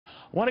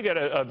I want to get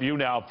a view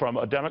now from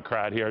a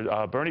Democrat here,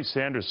 Bernie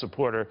Sanders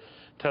supporter,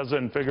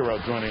 Tezlyn Figaro,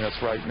 joining us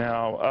right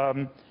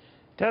now.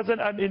 Tezlyn,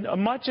 I mean,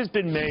 much has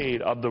been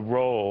made of the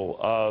role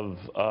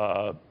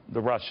of the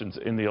Russians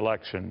in the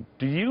election.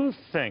 Do you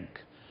think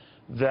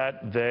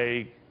that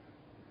they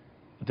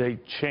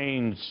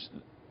changed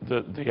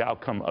the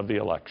outcome of the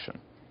election?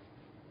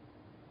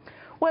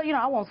 Well, you know,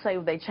 I won't say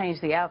they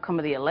changed the outcome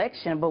of the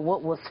election, but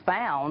what was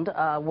found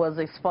was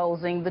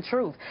exposing the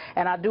truth.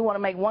 And I do want to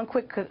make one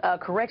quick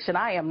correction.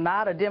 I am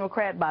not a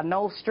Democrat by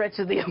no stretch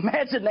of the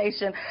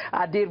imagination.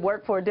 I did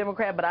work for a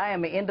Democrat, but I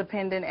am an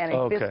independent and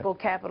a fiscal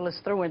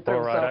capitalist through and through.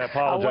 All right, so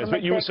I apologize.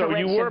 But you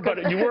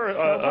were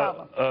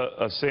no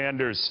a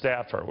Sanders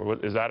staffer.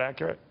 Is that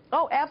accurate?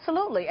 Oh,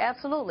 absolutely,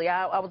 absolutely.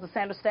 I was a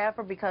Sanders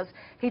staffer because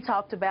he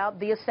talked about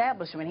the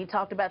establishment. He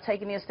talked about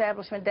taking the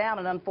establishment down,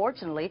 and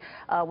unfortunately,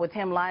 with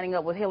him lining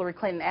up with Hillary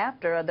Clinton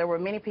after, there were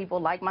many people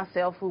like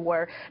myself who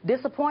were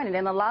disappointed,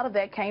 and a lot of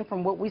that came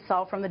from what we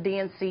saw from the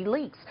DNC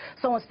leaks.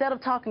 So instead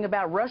of talking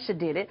about Russia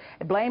did it,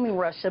 blaming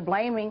Russia,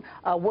 blaming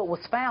what was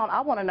found, I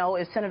want to know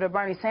if Senator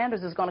Bernie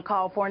Sanders is going to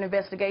call for an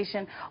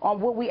investigation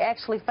on what we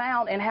actually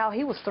found and how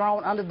he was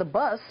thrown under the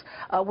bus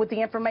with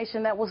the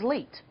information that was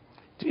leaked.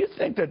 Do you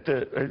think that,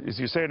 as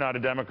you say, not a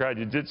Democrat,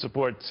 you did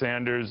support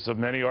Sanders?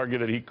 Many argue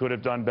that he could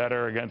have done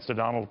better against a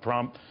Donald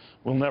Trump.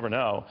 We'll never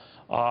know.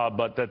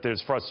 But that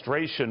there's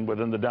frustration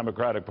within the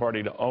Democratic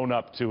Party to own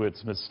up to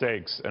its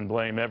mistakes and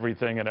blame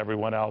everything and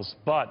everyone else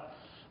but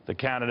the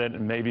candidate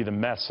and maybe the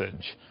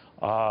message.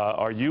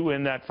 Are you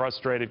in that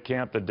frustrated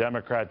camp that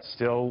Democrats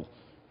still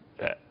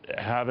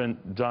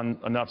haven't done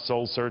enough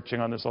soul searching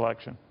on this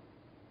election?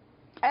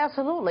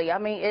 Absolutely. I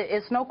mean,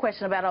 it's no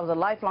question about it. I was a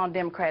lifelong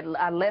Democrat.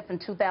 I left in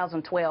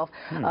 2012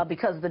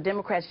 because the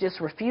Democrats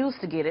just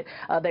refused to get it.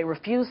 They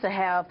refused to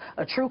have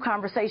a true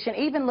conversation,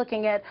 even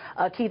looking at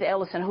Keith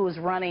Ellison, who is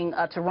running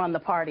to run the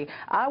party.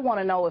 I want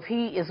to know if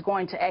he is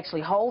going to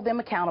actually hold them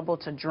accountable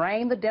to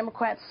drain the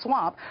Democrat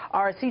swamp,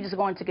 or is he just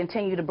going to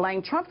continue to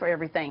blame Trump for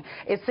everything?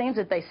 It seems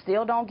that they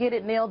still don't get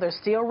it, Neil. They're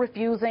still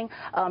refusing,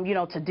 you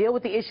know, to deal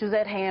with the issues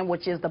at hand,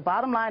 which is the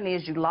bottom line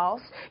is you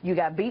lost, you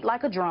got beat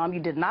like a drum, you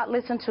did not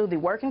listen to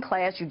the working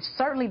class, you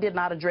certainly did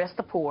not address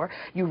the poor,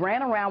 you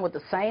ran around with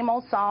the same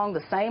old song,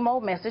 the same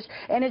old message,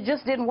 and it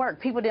just didn't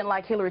work. People didn't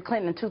like Hillary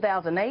Clinton in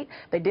 2008,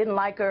 they didn't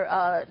like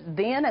her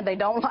then, and they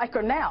don't like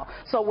her now.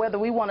 So whether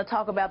we want to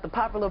talk about the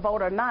popular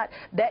vote or not,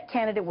 that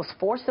candidate was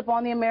forced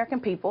upon the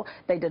American people.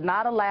 They did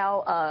not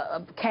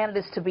allow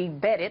candidates to be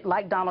vetted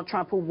like Donald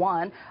Trump, who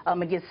won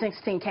against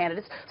 16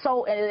 candidates.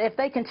 So if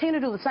they continue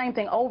to do the same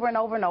thing over and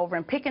over and over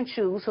and pick and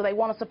choose who they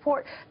want to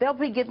support, they'll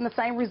be getting the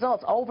same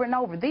results over and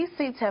over. These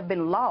seats have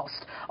been lost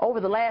over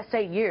the last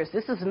 8 years.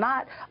 This is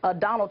not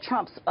Donald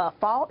Trump's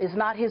fault. It's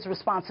not his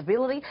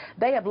responsibility.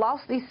 They have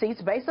lost these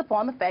seats based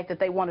upon the fact that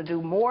they want to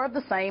do more of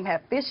the same,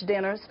 have fish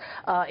dinners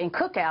and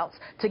cookouts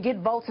to get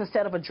votes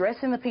instead of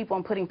addressing the people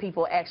and putting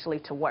people actually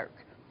to work.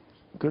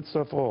 Good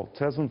stuff all.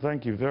 Tezlyn,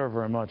 thank you very,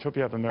 very much. Hope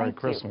you have a Merry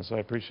Christmas. I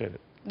appreciate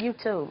it. You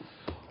too.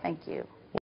 Thank you.